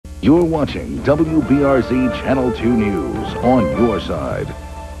You're watching WBRZ Channel 2 News on your side.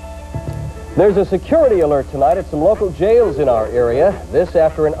 There's a security alert tonight at some local jails in our area. This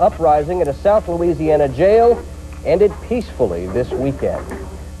after an uprising at a South Louisiana jail ended peacefully this weekend.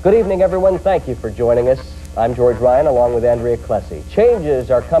 Good evening, everyone. Thank you for joining us. I'm George Ryan, along with Andrea Klesse.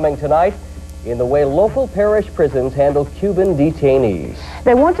 Changes are coming tonight in the way local parish prisons handle Cuban detainees.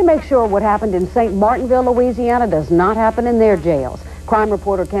 They want to make sure what happened in St. Martinville, Louisiana does not happen in their jails. Crime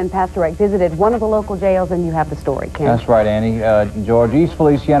reporter Ken Pastorek visited one of the local jails, and you have the story, Ken. That's right, Annie. George, East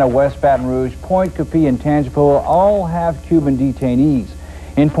Feliciana, West Baton Rouge, Point Capee, and Tangipahoa all have Cuban detainees.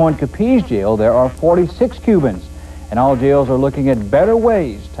 In Point Capee's jail, there are 46 Cubans, and all jails are looking at better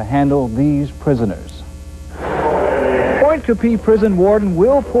ways to handle these prisoners. Point Capee prison warden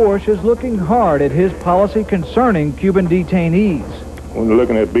Will Porsche is looking hard at his policy concerning Cuban detainees. We're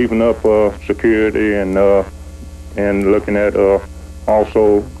looking at beefing up security and looking at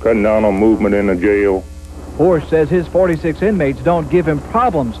also cutting down on movement in the jail. Porsche says his 46 inmates don't give him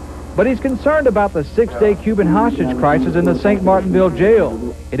problems, but he's concerned about the 6-day Cuban hostage crisis in the St. Martinville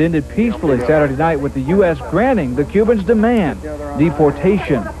jail. It ended peacefully Saturday night with the U.S. granting the Cubans' demand,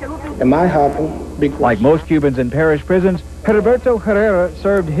 deportation. It might happen because... Like most Cubans in parish prisons, Heriberto Herrera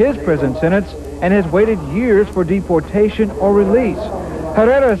served his prison sentence and has waited years for deportation or release.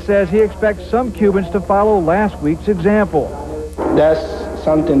 Herrera says he expects some Cubans to follow last week's example. That's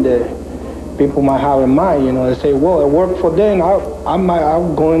something that people might have in mind, you know. They say, well, it worked for them. I'm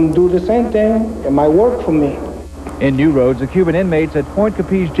going to do the same thing. It might work for me. In New Roads, the Cuban inmates at Point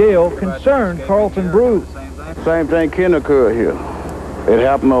Capee's jail concerned Carlton Brew. Same thing can occur here. It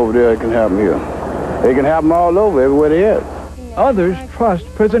happened over there, it can happen here. It can happen all over, everywhere they are. Others trust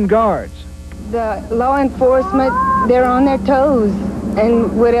prison guards. The law enforcement, they're on their toes.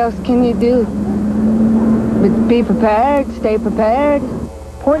 And what else can you do? But be prepared, stay prepared.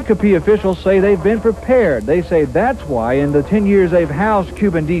 Point Capee officials say they've been prepared. They say that's why in the 10 years they've housed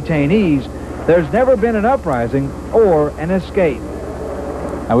Cuban detainees, there's never been an uprising or an escape.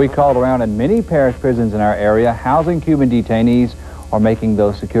 Now, we called around in many parish prisons in our area housing Cuban detainees or making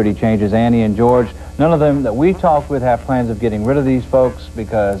those security changes. Annie and George, none of them that we talked with have plans of getting rid of these folks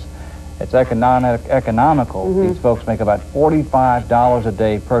because it's economical. These folks make about $45 a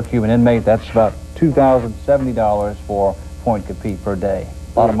day per Cuban inmate. That's about $2,070 for Point Capee per day.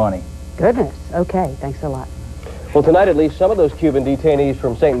 A lot of money. Goodness. Okay, thanks a lot. Well, tonight at least some of those Cuban detainees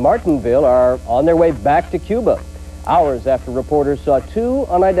from St. Martinville are on their way back to Cuba. Hours after reporters saw two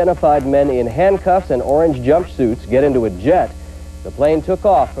unidentified men in handcuffs and orange jumpsuits get into a jet, the plane took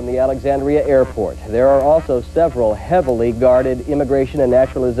off from the Alexandria airport. There are also several heavily guarded Immigration and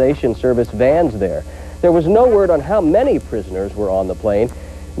Naturalization Service vans there. There was no word on how many prisoners were on the plane.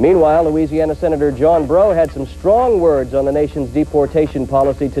 Meanwhile, Louisiana Senator John Breaux had some strong words on the nation's deportation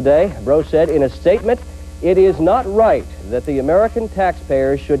policy today. Breaux said in a statement, "It is not right that the American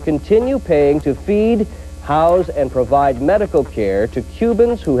taxpayers should continue paying to feed, house, and provide medical care to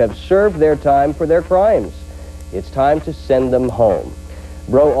Cubans who have served their time for their crimes. It's time to send them home."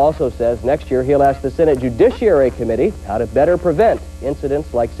 Breaux also says next year he'll ask the Senate Judiciary Committee how to better prevent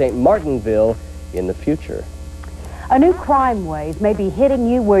incidents like St. Martinville in the future. A new crime wave may be hitting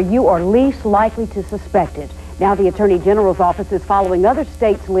you where you are least likely to suspect it. Now the Attorney General's office is following other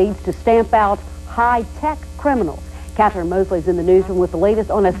states' leads to stamp out high-tech criminals. Catherine Mosley's in the newsroom with the latest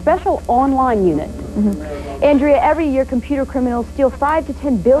on a special online unit. Andrea, every year computer criminals steal $5 to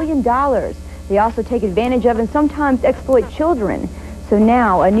 $10 billion. They also take advantage of and sometimes exploit children. So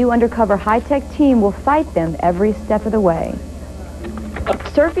now a new undercover high-tech team will fight them every step of the way.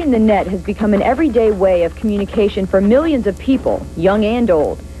 Surfing the net has become an everyday way of communication for millions of people, young and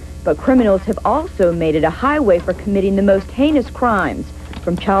old. But criminals have also made it a highway for committing the most heinous crimes,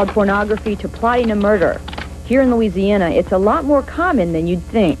 from child pornography to plotting a murder. Here in Louisiana, it's a lot more common than you'd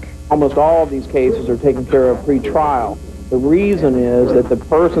think. Almost all of these cases are taken care of pre-trial. The reason is that the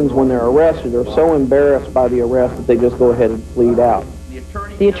persons, when they're arrested, are so embarrassed by the arrest that they just go ahead and plead out.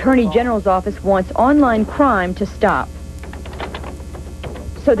 The Attorney General's office wants online crime to stop.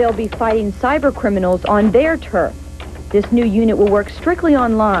 So they'll be fighting cyber criminals on their turf. This new unit will work strictly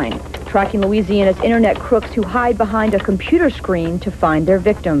online, tracking Louisiana's internet crooks who hide behind a computer screen to find their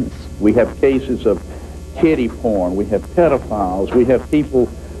victims. We have cases of kiddie porn, we have pedophiles, we have people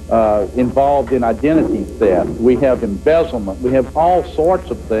involved in identity theft, we have embezzlement, we have all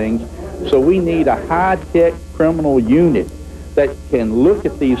sorts of things. So we need a high-tech criminal unit that can look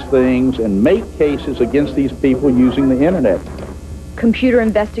at these things and make cases against these people using the internet. Computer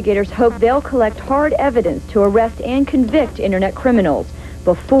investigators hope they'll collect hard evidence to arrest and convict internet criminals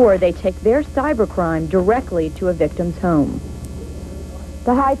before they take their cybercrime directly to a victim's home.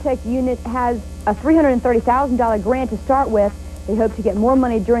 The high-tech unit has a $330,000 grant to start with. They hope to get more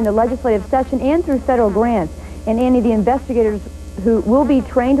money during the legislative session and through federal grants. And Annie, the investigators who will be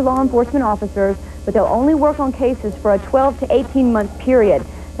trained law enforcement officers, but they'll only work on cases for a 12 to 18-month period.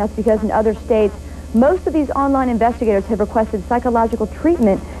 That's because in other states, most of these online investigators have requested psychological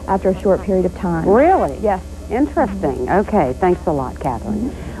treatment after a short period of time. Really? Yes. Interesting. Okay, thanks a lot,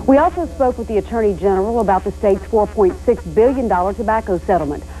 Catherine. We also spoke with the Attorney General about the state's $4.6 billion tobacco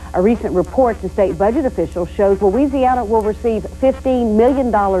settlement. A recent report to state budget officials shows Louisiana will receive $15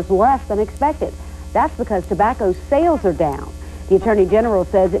 million less than expected. That's because tobacco sales are down. The Attorney General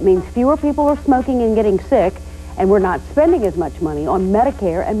says it means fewer people are smoking and getting sick, and we're not spending as much money on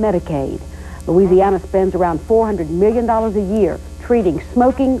Medicare and Medicaid. Louisiana spends around $400 million a year treating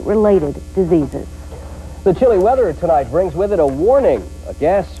smoking-related diseases. The chilly weather tonight brings with it a warning. A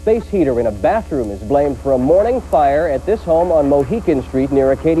gas space heater in a bathroom is blamed for a morning fire at this home on Mohican Street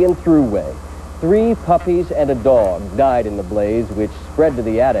near Acadian Thruway. 3 puppies and a dog died in the blaze, which spread to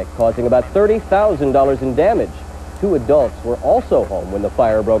the attic, causing about $30,000 in damage. 2 adults were also home when the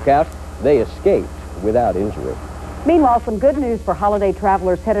fire broke out. They escaped without injury. Meanwhile, some good news for holiday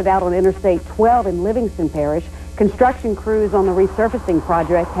travelers headed out on Interstate 12 in Livingston Parish. Construction crews on the resurfacing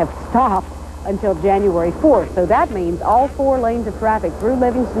project have stopped until January 4th. So that means all 4 lanes of traffic through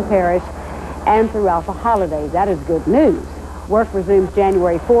Livingston Parish and throughout the holidays. That is good news. Work resumes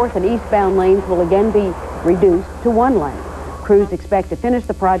January 4th, and eastbound lanes will again be reduced to 1 lane. Crews expect to finish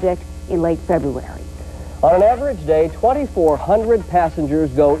the project in late February. On an average day, 2,400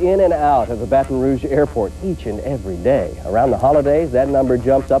 passengers go in and out of the Baton Rouge airport each and every day. Around the holidays, that number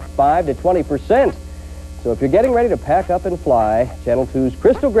jumps up 5 to 20%. So if you're getting ready to pack up and fly, Channel 2's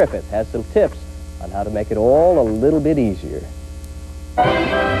Crystal Griffith has some tips on how to make it all a little bit easier.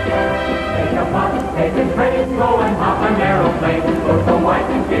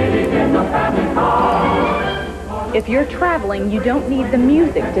 If you're traveling, you don't need the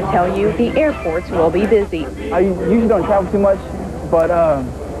music to tell you the airports will be busy. I usually don't travel too much, but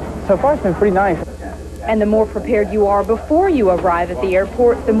so far it's been pretty nice. And the more prepared you are before you arrive at the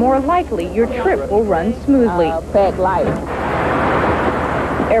airport, the more likely your trip will run smoothly. Pack light.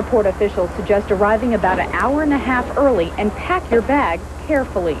 Airport officials suggest arriving about an hour and a half early and pack your bags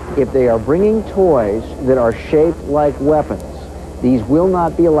carefully. If they are bringing toys that are shaped like weapons, these will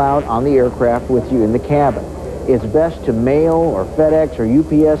not be allowed on the aircraft with you in the cabin. It's best to mail or FedEx or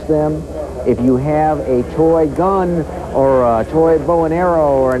UPS them. If you have a toy gun or a toy bow and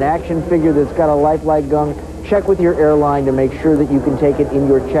arrow or an action figure that's got a lifelike gun, check with your airline to make sure that you can take it in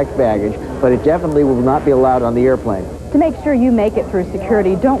your checked baggage, but it definitely will not be allowed on the airplane. To make sure you make it through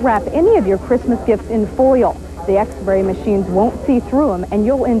security, don't wrap any of your Christmas gifts in foil. The X-ray machines won't see through them, and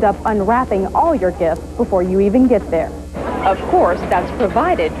you'll end up unwrapping all your gifts before you even get there. Of course, that's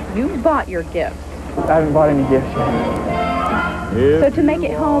provided you've bought your gifts. I haven't bought any gifts yet. So to make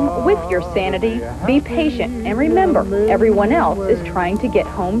it home with your sanity, be patient and remember, everyone else is trying to get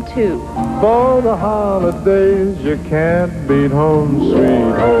home too. For the holidays, you can't beat home,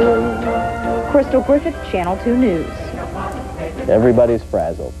 sweet home. Crystal Griffith, Channel 2 News. Everybody's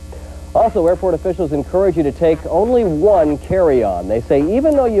frazzled. Also, airport officials encourage you to take only 1 carry-on. They say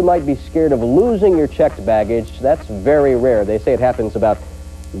even though you might be scared of losing your checked baggage, that's very rare. They say it happens about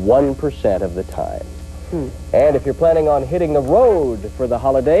 1% of the time. And if you're planning on hitting the road for the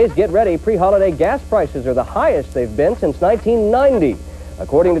holidays, get ready. Pre-holiday gas prices are the highest they've been since 1990.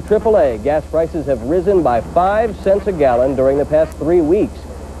 According to AAA, gas prices have risen by 5 cents a gallon during the past 3 weeks.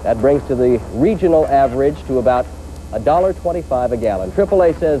 That brings to the regional average to about $1.25 a gallon.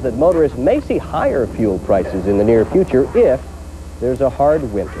 AAA says that motorists may see higher fuel prices in the near future if there's a hard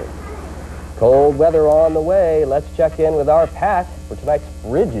winter. Cold weather on the way. Let's check in with our Pat for tonight's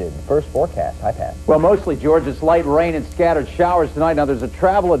frigid first forecast. Hi, Pat. Well, mostly, George, it's light rain and scattered showers tonight. Now, there's a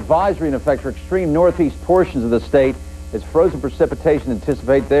travel advisory in effect for extreme northeast portions of the state. It's frozen precipitation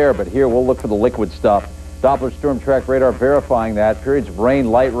anticipate there, but here we'll look for the liquid stuff. Doppler storm track radar verifying that. Periods of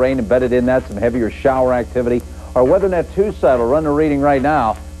rain, light rain embedded in that, some heavier shower activity. Our WeatherNet 2 site will run the reading right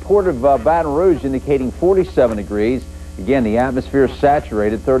now. Port of Baton Rouge indicating 47 degrees. Again, the atmosphere is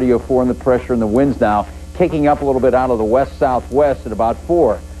saturated, 30.04 in the pressure, and the winds now kicking up a little bit out of the west-southwest at about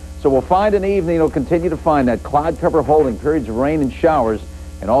 4. So we'll find an evening, it'll continue to find that cloud cover holding, periods of rain and showers,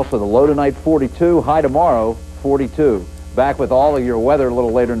 and also the low tonight 42, high tomorrow 42. Back with all of your weather a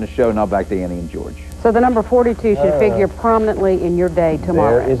little later in the show. Now back to Annie and George. So the number 42 should figure prominently in your day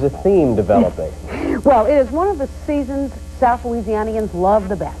tomorrow. There is a theme developing. Well, it is one of the seasons South Louisianians love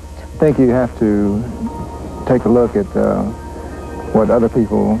the best. I think you have to take a look at what other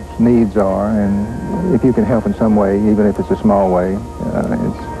people's needs are, and if you can help in some way, even if it's a small way,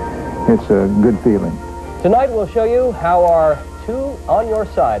 it's a good feeling. Tonight we'll show you how our Two on Your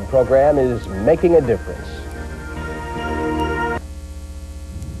Side program is making a difference.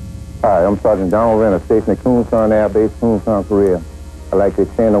 Hi, I'm Sergeant Donald Renner, stationed at Kunsan Air Base, Kunsan, Korea. I'd like to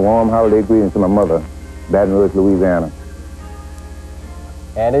extend a warm holiday greeting to my mother, Baton Rouge, Louisiana.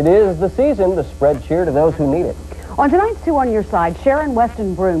 And it is the season to spread cheer to those who need it. On tonight's Two on Your Side, Sharon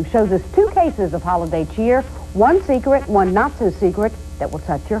Weston Broom shows us 2 cases of holiday cheer, one secret, one not so secret, that will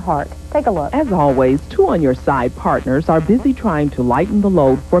touch your heart. Take a look. As always, Two on Your Side partners are busy trying to lighten the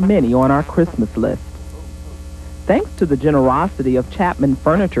load for many on our Christmas list. Thanks to the generosity of Chapman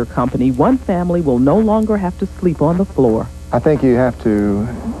Furniture Company, one family will no longer have to sleep on the floor. I think you have to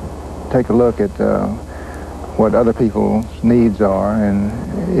take a look at what other people's needs are,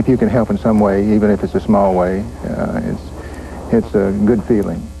 and if you can help in some way, even if it's a small way, it's a good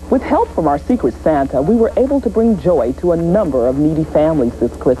feeling. With help from our Secret Santa, we were able to bring joy to a number of needy families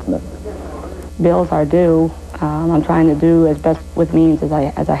this Christmas. Bills are due. I'm trying to do as best with means as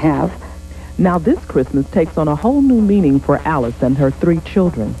I have. Now this Christmas takes on a whole new meaning for Alice and her 3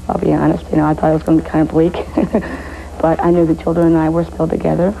 children. I'll be honest, I thought it was going to be kind of bleak, but I knew the children and I were still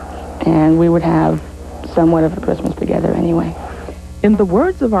together, and we would have somewhat of a Christmas together anyway. In the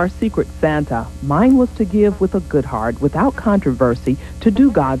words of our Secret Santa, mine was to give with a good heart, without controversy, to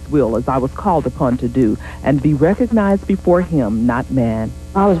do God's will as I was called upon to do, and be recognized before him, not man.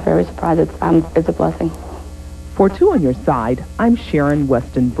 I was very surprised. It's a blessing. For Two on Your Side, I'm Sharon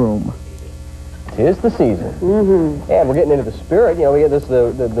Weston Broom. 'Tis the season. Mm-hmm. And we're getting into the spirit. We get this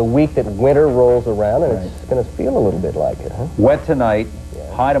the week that winter rolls around, and it's going to feel a little bit like it, huh? Wet tonight.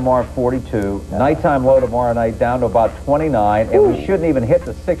 High tomorrow 42, nighttime low tomorrow night down to about 29, and we shouldn't even hit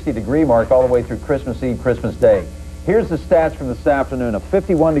the 60-degree mark all the way through Christmas Eve, Christmas Day. Here's the stats from this afternoon. A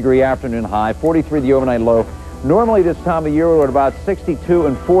 51-degree afternoon high, 43 the overnight low. Normally this time of year we're at about 62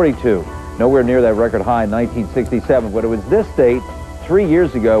 and 42. Nowhere near that record high in 1967, but it was this date 3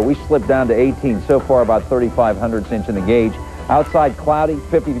 years ago we slipped down to 18. So far about 3,500 inch in the gauge. Outside cloudy,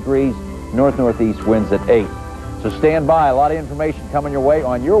 50 degrees, north-northeast winds at 8. So stand by. A lot of information coming your way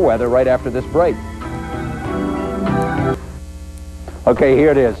on your weather right after this break. Okay,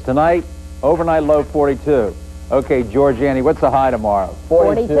 here it is. Tonight, overnight low 42. Okay, Georgiani, what's the high tomorrow?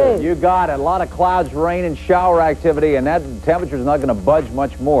 42. You got it. A lot of clouds, rain, and shower activity, and that temperature's not going to budge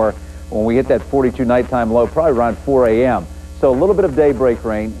much more when we hit that 42 nighttime low, probably around 4 a.m. So a little bit of daybreak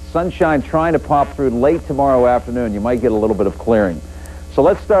rain. Sunshine trying to pop through late tomorrow afternoon. You might get a little bit of clearing. So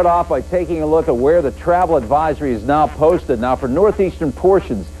let's start off by taking a look at where the travel advisory is now posted. Now for northeastern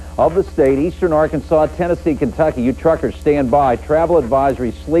portions of the state, eastern Arkansas, Tennessee, Kentucky, you truckers stand by. Travel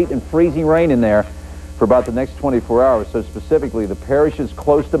advisory, sleet and freezing rain in there for about the next 24 hours. So specifically the parishes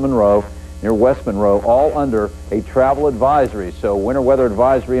close to Monroe, near West Monroe, all under a travel advisory. So winter weather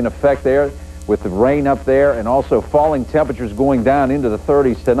advisory in effect there with the rain up there and also falling temperatures going down into the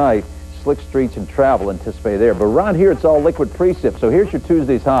 30s tonight. Slick streets and travel anticipated there. But around here, it's all liquid precip. So here's your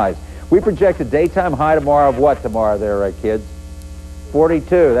Tuesday's highs. We project a daytime high tomorrow of what tomorrow there, kids?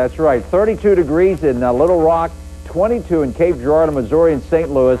 42. That's right. 32 degrees in Little Rock, 22 in Cape Girardeau, Missouri, and St.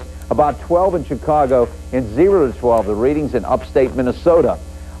 Louis, about 12 in Chicago, and 0 to 12, the readings in upstate Minnesota.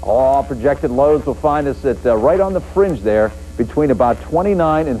 All projected lows will find us at right on the fringe there, between about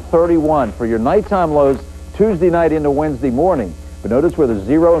 29 and 31 for your nighttime lows Tuesday night into Wednesday morning. But notice where the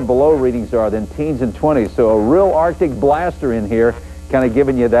 0 and below readings are, then teens and 20s. So a real Arctic blaster in here, kind of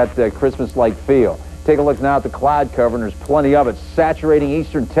giving you that Christmas-like feel. Take a look now at the cloud cover, and there's plenty of it, saturating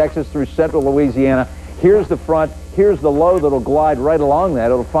eastern Texas through central Louisiana. Here's the front. Here's the low that'll glide right along that.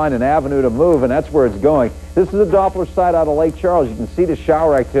 It'll find an avenue to move, and that's where it's going. This is a Doppler sight out of Lake Charles. You can see the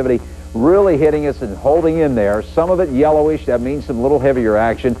shower activity really hitting us and holding in there. Some of it yellowish. That means some little heavier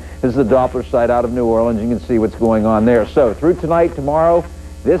action. This is the Doppler sight out of New Orleans. You can see what's going on there. So through tonight, tomorrow,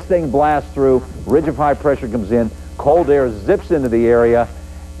 this thing blasts through. Ridge of high pressure comes in. Cold air zips into the area.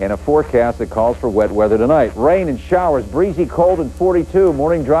 And a forecast that calls for wet weather tonight. Rain and showers, breezy, cold, and 42.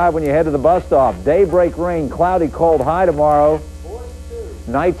 Morning drive when you head to the bus stop. Daybreak rain, cloudy, cold, high tomorrow. 42.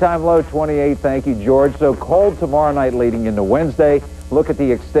 Nighttime low, 28. Thank you, George. So cold tomorrow night leading into Wednesday. Look at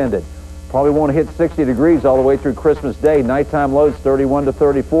the extended. Probably won't hit 60 degrees all the way through Christmas Day. Nighttime lows 31 to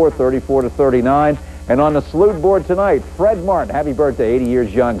 34, 34 to 39. And on the salute board tonight, Fred Martin, happy birthday, 80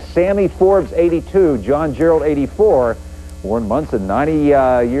 years young. Sammy Forbes, 82. John Gerald, 84. Warren Munson, 90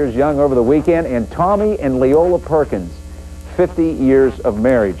 years young over the weekend. And Tommy and Leola Perkins, 50 years of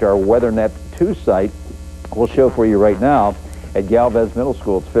marriage. Our WeatherNet 2 site will show for you right now. At Galvez Middle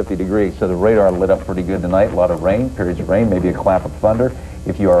School, it's 50 degrees, so the radar lit up pretty good tonight. A lot of rain, periods of rain, maybe a clap of thunder.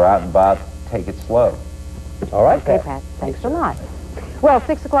 If you are out and about, take it slow. All right, Okay, Pat. Thanks a lot. Well,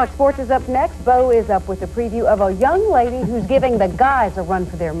 6 o'clock sports is up next. Bo is up with a preview of a young lady who's giving the guys a run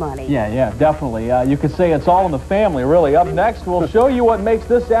for their money. Yeah, definitely. You could say it's all in the family, really. Up next, we'll show you what makes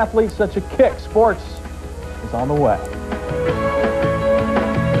this athlete such a kick. Sports is on the way.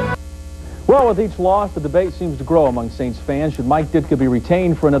 Well, with each loss, the debate seems to grow among Saints fans. Should Mike Ditka be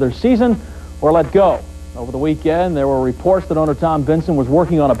retained for another season or let go? Over the weekend, there were reports that owner Tom Benson was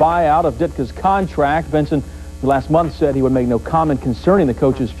working on a buyout of Ditka's contract. Benson, who last month said he would make no comment concerning the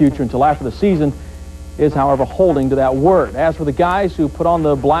coach's future until after the season, is, however, holding to that word. As for the guys who put on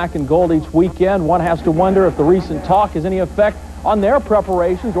the black and gold each weekend, one has to wonder if the recent talk has any effect on their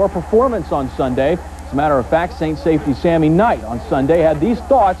preparations or performance on Sunday. As a matter of fact, Saints safety Sammy Knight on Sunday had these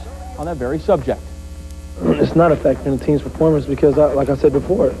thoughts on that very subject. It's not affecting the team's performance because, like I said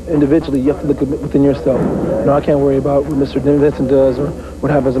before, individually you have to look within yourself. You know, I can't worry about what Mr. Vincent does or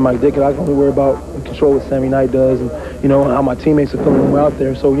what happens to Mike Ditka. I can only worry about and control what Sammy Knight does and, you know, how my teammates are feeling when we're out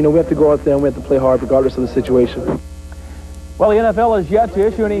there. So, you know, we have to go out there and we have to play hard regardless of the situation. Well, the NFL has yet to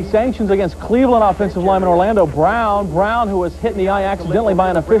issue any sanctions against Cleveland offensive lineman Orlando Brown. Brown, who was hit in the eye accidentally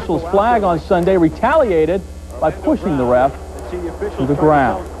by an official's flag on Sunday, retaliated by pushing the ref to the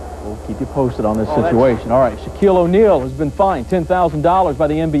ground. We'll keep you posted on this situation. All right, Shaquille O'Neal has been fined $10,000 by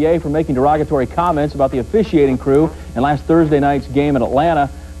the NBA for making derogatory comments about the officiating crew in last Thursday night's game in Atlanta.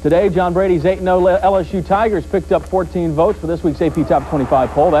 Today, John Brady's 8-0 LSU Tigers picked up 14 votes for this week's AP Top 25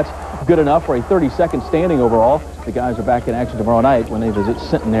 poll. That's good enough for a 32nd standing overall. The guys are back in action tomorrow night when they visit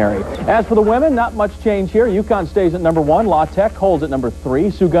Centenary. As for the women, not much change here. UConn stays at number 1. La Tech holds at number 3.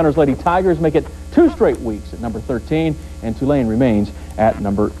 Sioux Gunners Lady Tigers make it 2 straight weeks at number 13. And Tulane remains at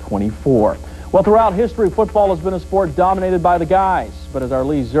number 24. Well, throughout history, football has been a sport dominated by the guys. But as our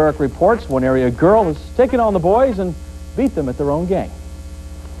Lee Zurich reports, one area girl has taken on the boys and beat them at their own game.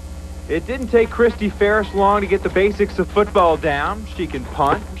 It didn't take Christy Ferris long to get the basics of football down. She can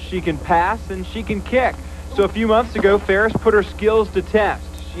punt, she can pass, and she can kick. So a few months ago, Ferris put her skills to test.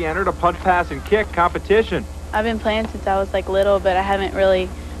 She entered a punt, pass, and kick competition. I've been playing since I was little, but I haven't really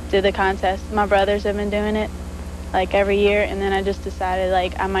did the contest. My brothers have been doing it every year, and then I just decided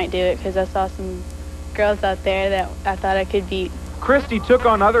I might do it because I saw some girls out there that I thought I could beat. Christy took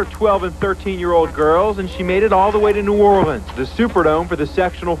on other 12 and 13-year-old girls, and she made it all the way to New Orleans, the Superdome, for the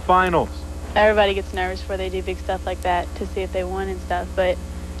sectional finals. Everybody gets nervous before they do big stuff like that to see if they won and stuff, but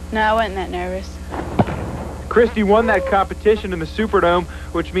no, I wasn't that nervous. Christy won that competition in the Superdome,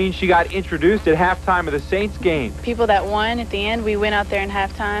 which means she got introduced at halftime of the Saints game. People that won at the end, we went out there in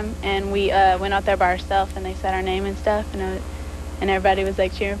halftime, and we went out there by ourselves, and they said our name and stuff, and everybody was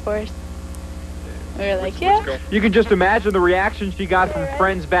cheering for us. We were yeah. You can just imagine the reaction she got from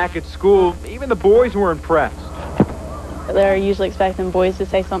friends back at school. Even the boys were impressed. They're usually expecting boys to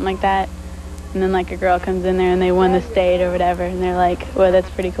say something like that, and then a girl comes in there and they won the state or whatever, and they're well, that's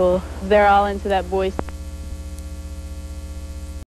pretty cool. They're all into that boys